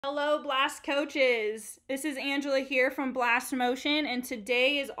Hello Blast coaches, this is Angela here from Blast Motion, and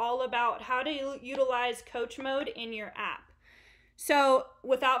today is all about how to utilize coach mode in your app. So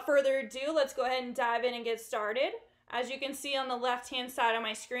without further ado, let's go ahead and dive in and get started. As you can see on the left hand side of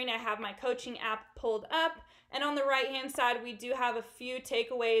my screen, I have my coaching app pulled up, and on the right hand side we do have a few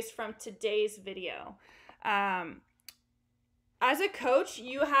takeaways from today's video. As a coach,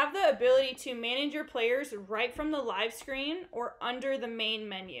 you have the ability to manage your players right from the live screen or under the main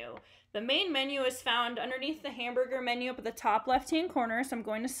menu. The main menu is found underneath the hamburger menu up at the top left-hand corner, so I'm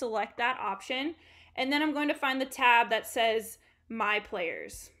going to select that option, and then I'm going to find the tab that says My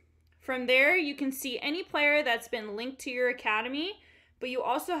Players. From there, you can see any player that's been linked to your academy, but you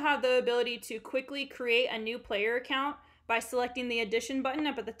also have the ability to quickly create a new player account by selecting the addition button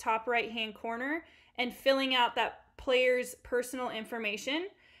up at the top right-hand corner and filling out that player's personal information.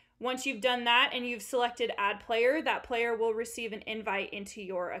 Once you've done that and you've selected add player, that player will receive an invite into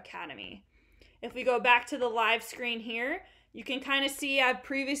your academy. If we go back to the live screen here, you can kind of see I've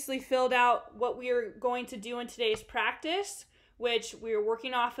previously filled out what we are going to do in today's practice, which we are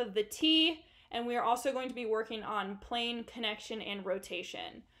working off of the tee, and we are also going to be working on plane connection and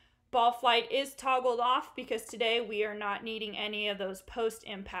rotation. Ball flight is toggled off because today we are not needing any of those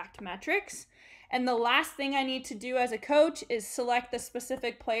post-impact metrics. And the last thing I need to do as a coach is select the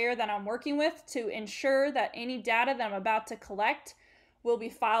specific player that I'm working with to ensure that any data that I'm about to collect will be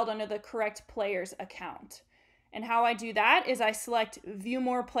filed under the correct player's account. And how I do that is I select View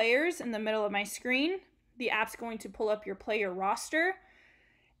More Players in the middle of my screen. The app's going to pull up your player roster.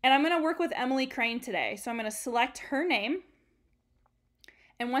 And I'm going to work with Emily Crane today. So I'm going to select her name.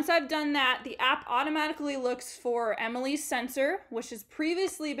 And once I've done that, the app automatically looks for Emily's sensor, which has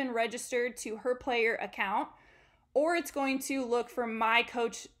previously been registered to her player account, or it's going to look for my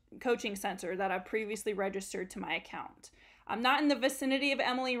coaching sensor that I've previously registered to my account. I'm not in the vicinity of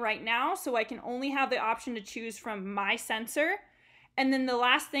Emily right now, so I can only have the option to choose from my sensor. And then the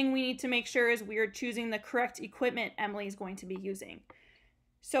last thing we need to make sure is we are choosing the correct equipment Emily is going to be using.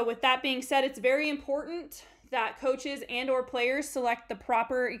 So with that being said, it's very important that coaches and or players select the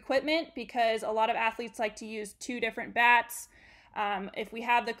proper equipment because a lot of athletes like to use two different bats. If we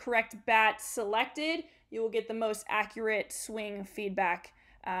have the correct bat selected, you will get the most accurate swing feedback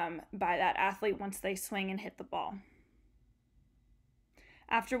by that athlete once they swing and hit the ball.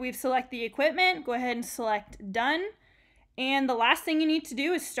 After we've selected the equipment, go ahead and select Done. And the last thing you need to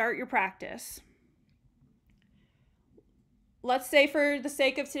do is start your practice. Let's say for the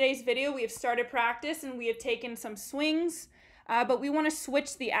sake of today's video, we have started practice and we have taken some swings, but we want to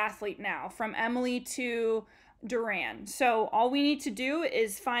switch the athlete now from Emily to Duran. So all we need to do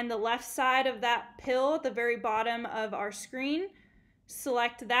is find the left side of that pill at the very bottom of our screen,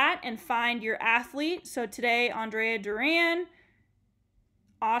 select that and find your athlete. So today, Andrea Duran.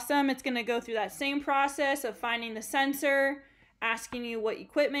 Awesome. It's going to go through that same process of finding the sensor, asking you what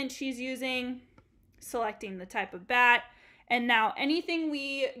equipment she's using, selecting the type of bat. And now anything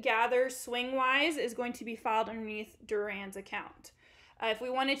we gather swing-wise is going to be filed underneath Duran's account. If we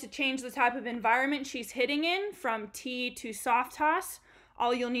wanted to change the type of environment she's hitting in from tee to soft toss,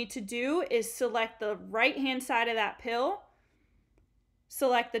 all you'll need to do is select the right-hand side of that pill,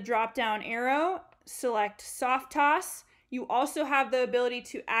 select the drop-down arrow, select soft toss. You also have the ability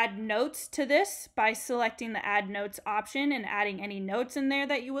to add notes to this by selecting the Add Notes option and adding any notes in there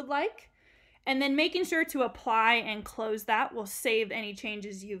that you would like. And then making sure to apply and close that will save any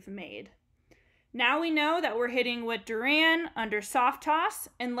changes you've made. Now we know that we're hitting with Duran under soft toss,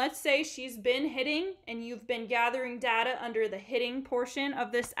 and let's say she's been hitting and you've been gathering data under the hitting portion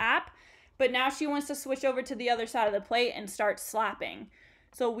of this app, but now she wants to switch over to the other side of the plate and start slapping.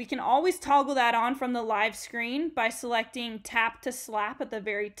 So we can always toggle that on from the live screen by selecting Tap to Slap at the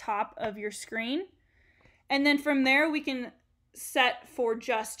very top of your screen. And then from there we can set for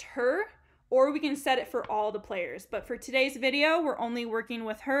just her, or we can set it for all the players. But for today's video, we're only working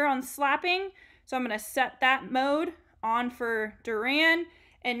with her on slapping. So I'm going to set that mode on for Duran.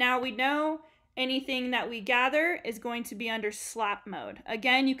 And now we know anything that we gather is going to be under slap mode.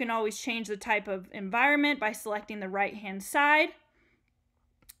 Again, you can always change the type of environment by selecting the right-hand side,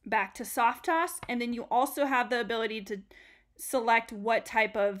 back to soft toss. And then you also have the ability to select what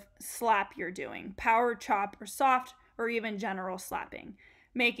type of slap you're doing, power, chop, or soft, or even general slapping.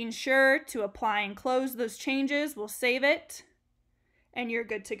 Making sure to apply and close those changes will save it, and you're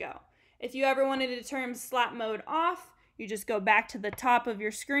good to go. If you ever wanted to turn slap mode off, you just go back to the top of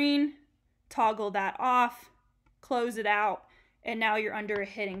your screen, toggle that off, close it out, and now you're under a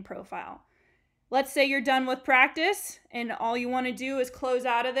hitting profile. Let's say you're done with practice, and all you want to do is close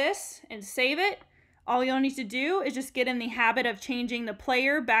out of this and save it. All you'll need to do is just get in the habit of changing the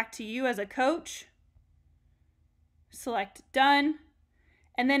player back to you as a coach. Select done,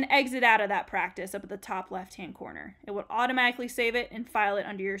 and then exit out of that practice up at the top left-hand corner. It will automatically save it and file it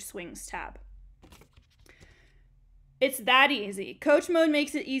under your swings tab. It's that easy. Coach mode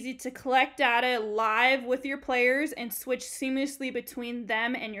makes it easy to collect data live with your players and switch seamlessly between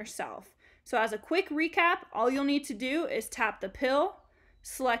them and yourself. So as a quick recap, all you'll need to do is tap the pill,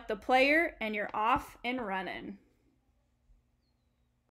 select the player, and you're off and running.